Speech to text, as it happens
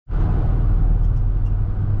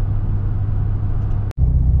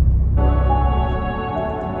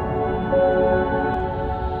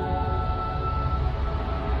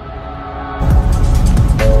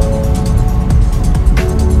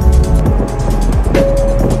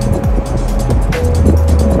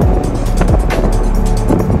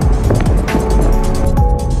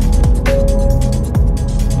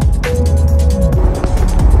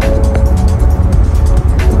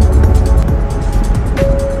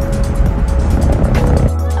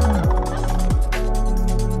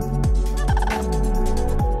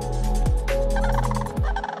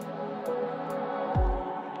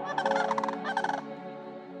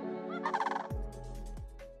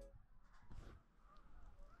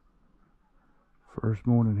First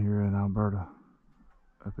morning here in Alberta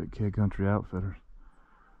up at Kid Country Outfitters.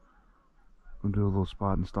 We'll do a little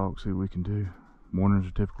spot and stalk, see what we can do. Mornings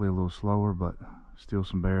are typically a little slower, but still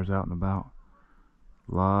some bears out and about.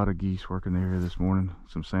 A lot of geese working the area this morning,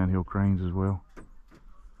 some sandhill cranes as well.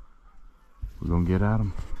 We're gonna get at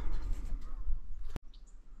them.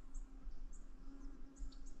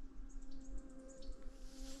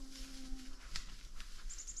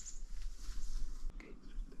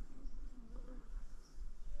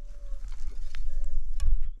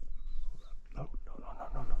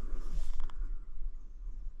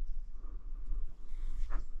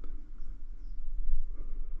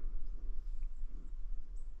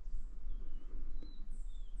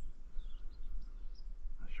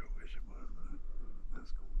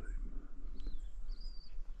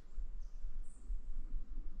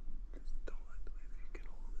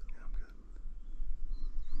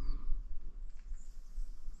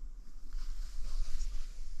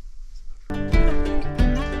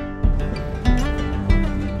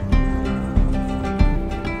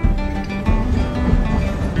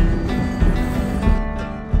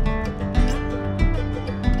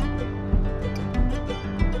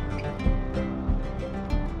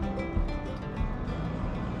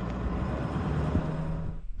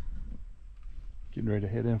 Getting ready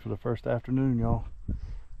to head in for the first afternoon, y'all.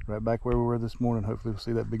 Right back where we were this morning. Hopefully we'll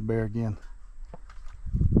see that big bear again.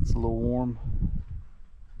 It's a little warm,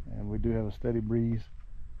 and we do have a steady breeze.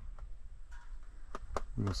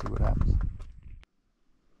 We're gonna see what happens.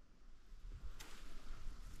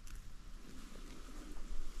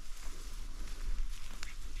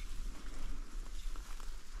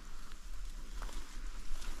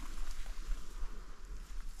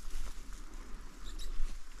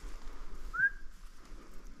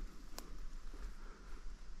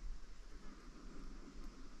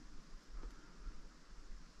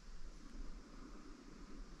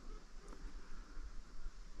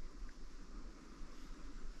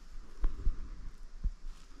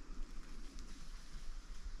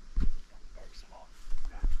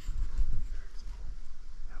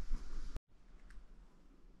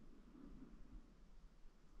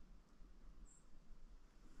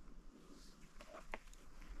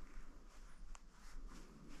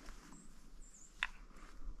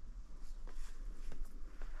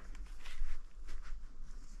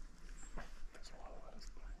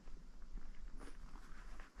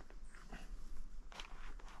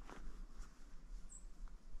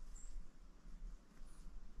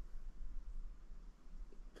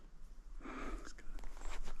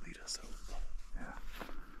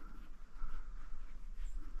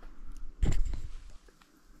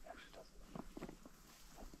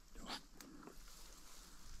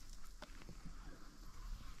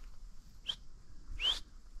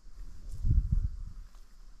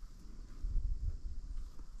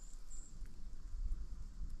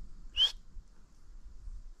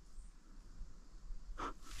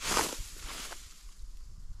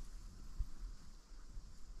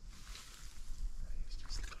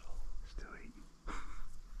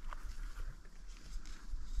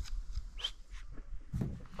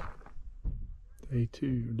 Day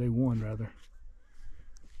two, or day one rather,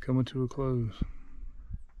 coming to a close.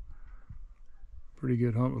 Pretty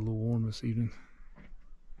good hunt, a little warm this evening.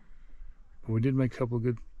 But we did make a couple of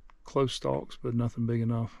good close stalks, but nothing big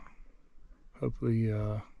enough. Hopefully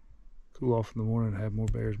cool off in the morning and have more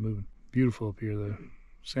bears moving. Beautiful up here though.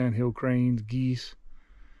 Sandhill cranes, geese.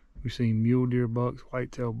 We've seen mule deer bucks,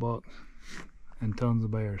 whitetail bucks, and tons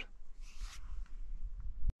of bears.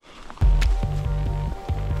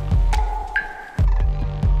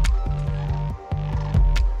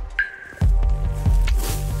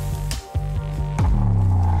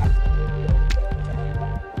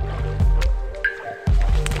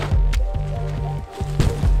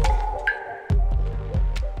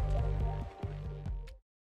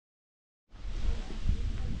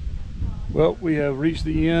 Well, we have reached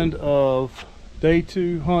the end of day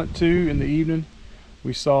two, hunt two in the evening.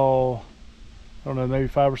 We saw, I don't know, maybe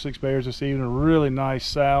 5 or 6 bears this evening. A really nice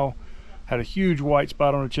sow. Had a huge white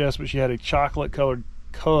spot on her chest, but she had a chocolate colored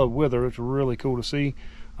cub with her, which was really cool to see.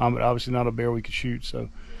 But obviously not a bear we could shoot. So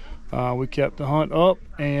we kept the hunt up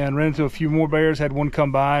and ran into a few more bears. Had one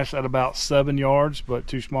come by us at about 7 yards, but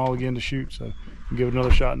too small again to shoot. So we'll give it another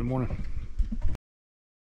shot in the morning.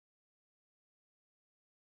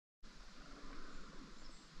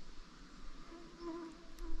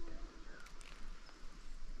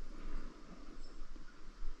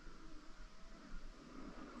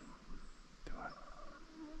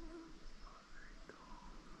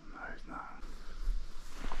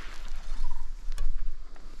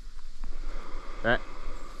 Right.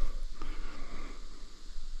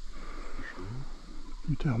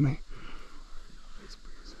 You tell me.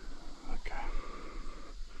 Okay.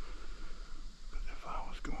 But if I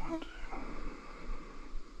was going to,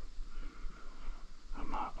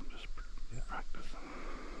 I'm just practicing.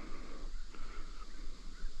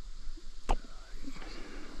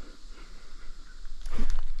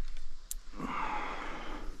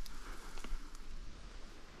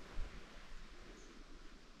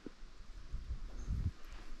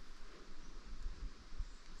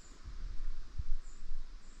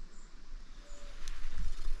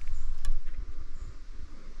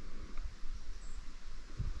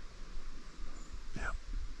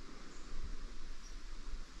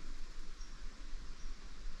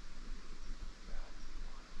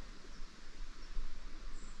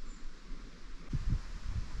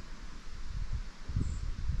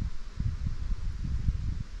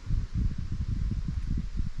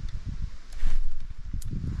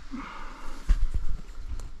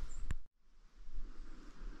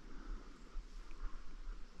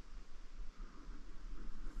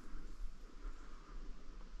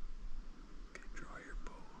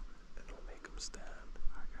 Stand.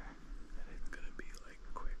 Okay. And it's gonna be like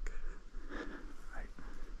quick. Right.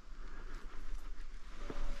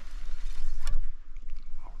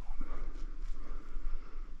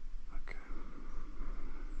 Okay.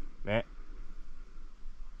 Matt.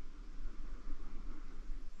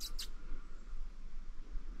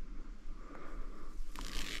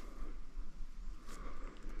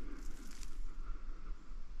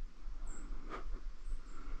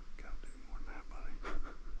 Gotta do more than that, buddy.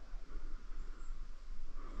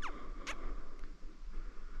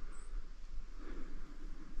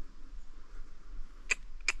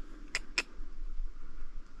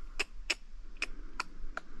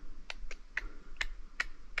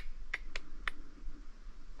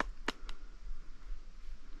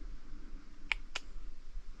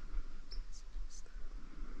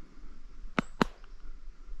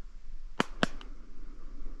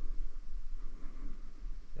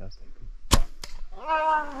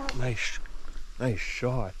 Nice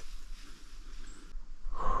shot.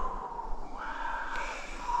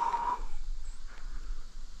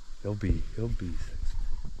 He'll be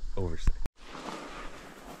over 6.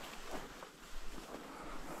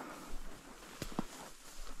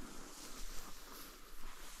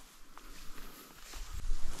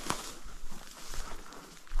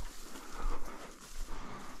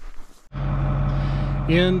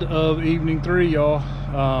 End of evening 3, y'all.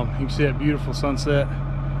 You can see that beautiful sunset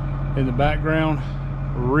in the background.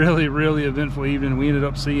 Really eventful evening. We ended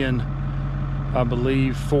up seeing, I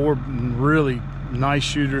believe, 4 really nice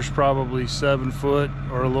shooters, probably 7 foot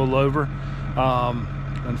or a little over.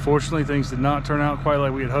 Unfortunately, things did not turn out quite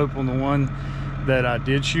like we had hoped on the one that I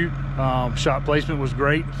did shoot. Shot placement was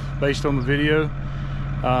great based on the video.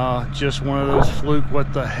 Just one of those fluke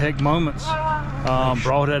what the heck moments.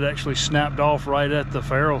 Broadhead actually snapped off right at the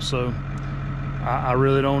ferrule, so I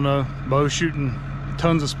really don't know. Bow shooting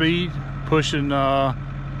tons of speed, pushing I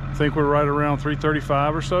think we're right around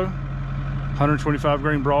 335 or so. 125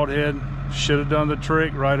 grain broadhead, should have done the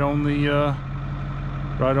trick right on the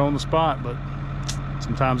spot, but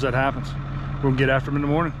sometimes that happens. We'll get after them in the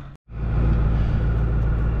morning.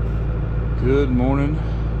 Good morning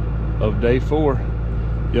of day 4.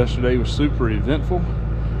 Yesterday was super eventful.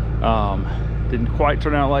 Didn't quite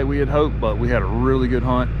turn out like we had hoped, but we had a really good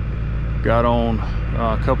hunt. Got on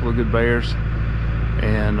a couple of good bears,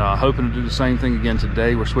 and hoping to do the same thing again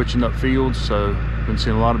today. We're switching up fields, so been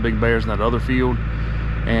seeing a lot of big bears in that other field.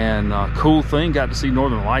 And cool thing, got to see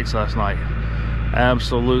northern lights last night.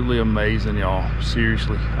 Absolutely amazing, y'all,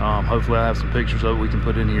 seriously. Hopefully I have some pictures of it we can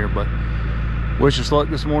put in here, but wish us luck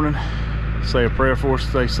this morning. Say a prayer for us to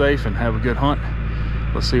stay safe and have a good hunt.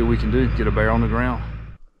 Let's see what we can do, get a bear on the ground.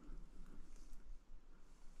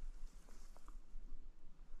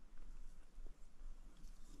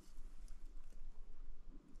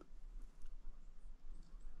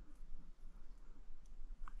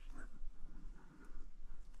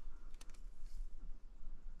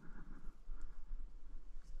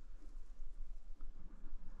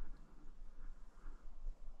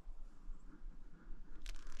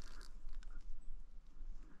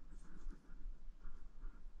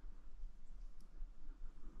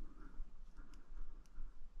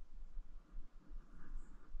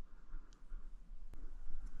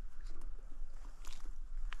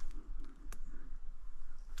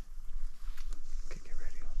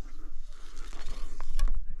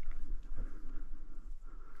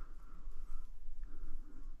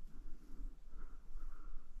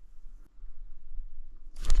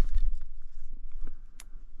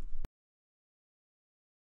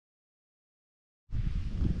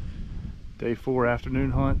 Day 4 afternoon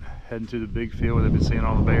hunt, heading to the big field where they've been seeing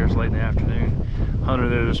all the bears late in the afternoon. Hunter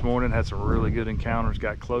there this morning, had some really good encounters,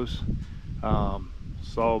 got close.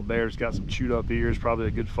 Saw bears got some chewed up ears, probably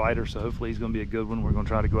a good fighter, so hopefully he's going to be a good one. We're going to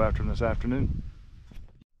try to go after him this afternoon.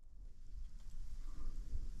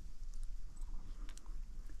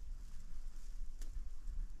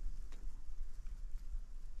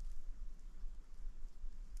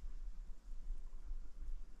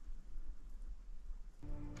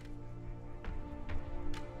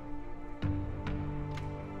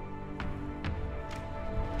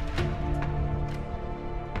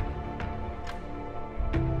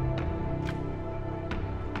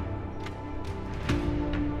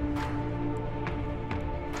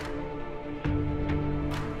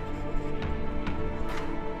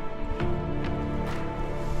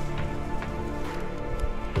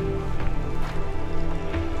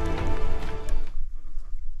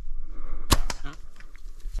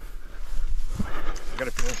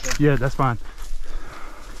 Yeah, that's fine.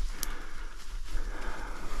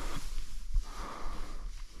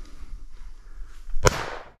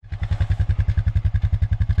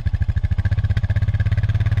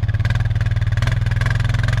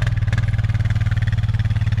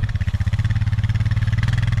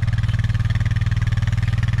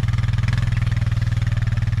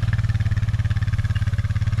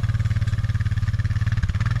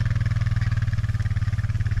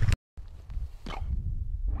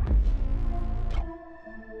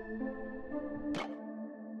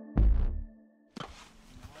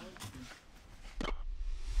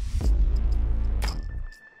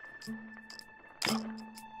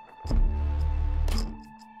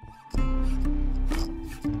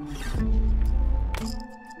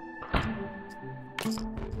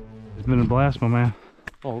 It's been a blast, my man.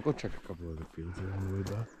 Oh, we'll go check a couple other fields here on the way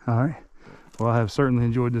back. All right. Well, I have certainly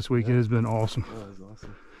enjoyed this week. Yeah. It has been awesome. Oh, that was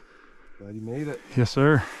awesome. Glad you made it. Yes,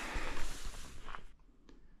 sir.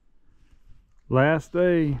 Last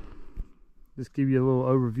day. Just give you a little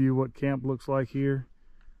overview of what camp looks like here.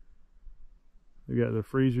 We got the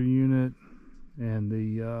freezer unit, and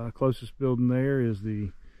the closest building there is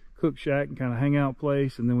the cook shack and kind of hangout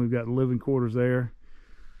place, and then we've got the living quarters there,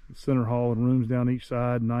 the center hall and rooms down each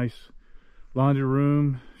side. Nice laundry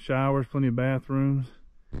room, showers, plenty of bathrooms.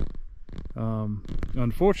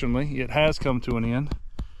 Unfortunately, it has come to an end,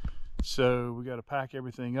 so we got to pack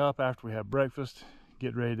everything up after we have breakfast,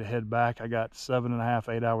 get ready to head back. I got 7.5,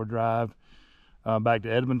 8-hour drive back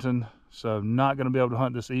to Edmonton, so not going to be able to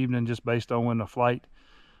hunt this evening just based on when the flight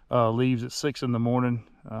leaves at 6 in the morning.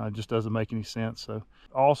 It just doesn't make any sense. So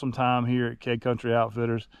awesome time here at Keg Country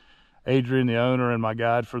Outfitters. Adrian, the owner and my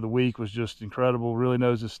guide for the week, was just incredible. Really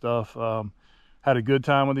knows his stuff. Had a good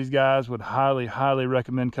time with these guys. Would highly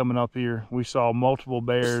recommend coming up here. We saw multiple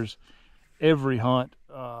bears every hunt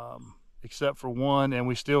except for one, and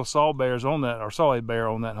we still saw bears on that, or saw a bear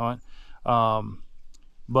on that hunt.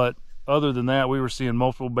 But other than that, we were seeing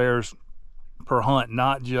multiple bears per hunt,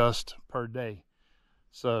 not just per day.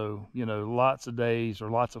 So, you know, lots of days or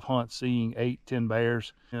lots of hunts seeing 8-10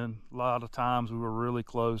 bears. And a lot of times we were really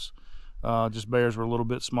close. Just bears were a little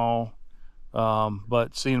bit small,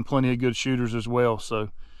 but seeing plenty of good shooters as well. So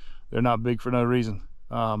they're not big for no reason.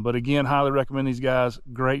 But again, highly recommend these guys.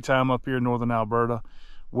 Great time up here in northern Alberta.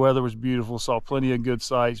 Weather was beautiful. Saw plenty of good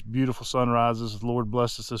sights, beautiful sunrises. The Lord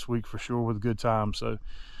blessed us this week for sure with a good time. So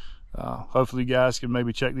hopefully you guys can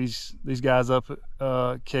maybe check these guys up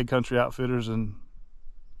at Keg Country Outfitters and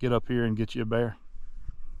get up here and get you a bear.